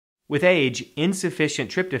With age, insufficient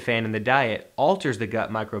tryptophan in the diet alters the gut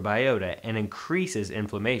microbiota and increases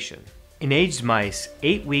inflammation. In aged mice,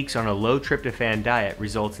 8 weeks on a low-tryptophan diet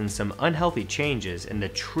results in some unhealthy changes in the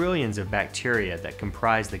trillions of bacteria that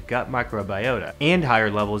comprise the gut microbiota and higher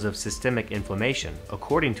levels of systemic inflammation,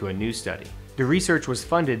 according to a new study. The research was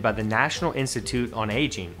funded by the National Institute on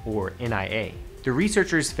Aging, or NIA. The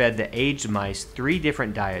researchers fed the aged mice 3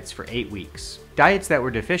 different diets for 8 weeks. Diets that were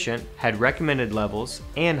deficient had recommended levels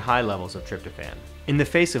and high levels of tryptophan. In the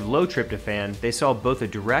face of low tryptophan, they saw both a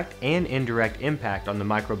direct and indirect impact on the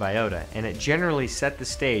microbiota, and it generally set the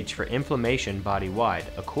stage for inflammation body-wide,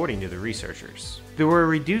 according to the researchers. There were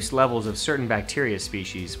reduced levels of certain bacteria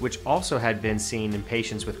species, which also had been seen in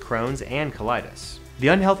patients with Crohn's and colitis. The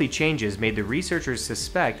unhealthy changes made the researchers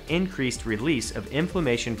suspect increased release of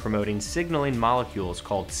inflammation-promoting signaling molecules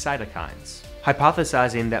called cytokines,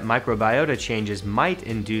 hypothesizing that microbiota changes might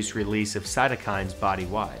induce release of cytokines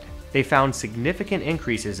body-wide. They found significant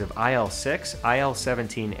increases of IL-6,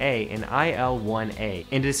 IL-17A, and IL-1a,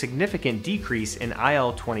 and a significant decrease in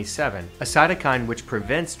IL-27, a cytokine which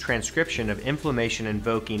prevents transcription of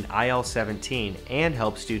inflammation-invoking IL-17 and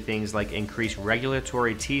helps do things like increase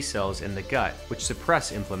regulatory T cells in the gut, which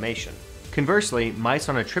suppress inflammation. Conversely, mice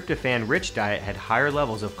on a tryptophan-rich diet had higher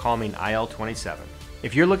levels of calming IL-27.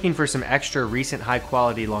 If you're looking for some extra recent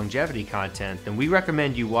high-quality longevity content, then we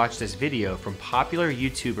recommend you watch this video from popular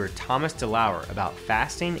YouTuber Thomas DeLauer about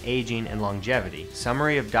fasting, aging, and longevity,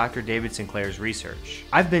 summary of Dr. David Sinclair's research.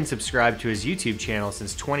 I've been subscribed to his YouTube channel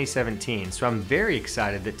since 2017, so I'm very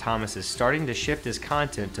excited that Thomas is starting to shift his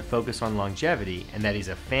content to focus on longevity and that he's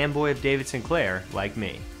a fanboy of David Sinclair like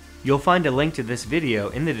me. You'll find a link to this video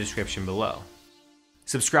in the description below.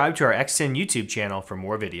 Subscribe to our XN YouTube channel for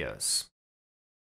more videos.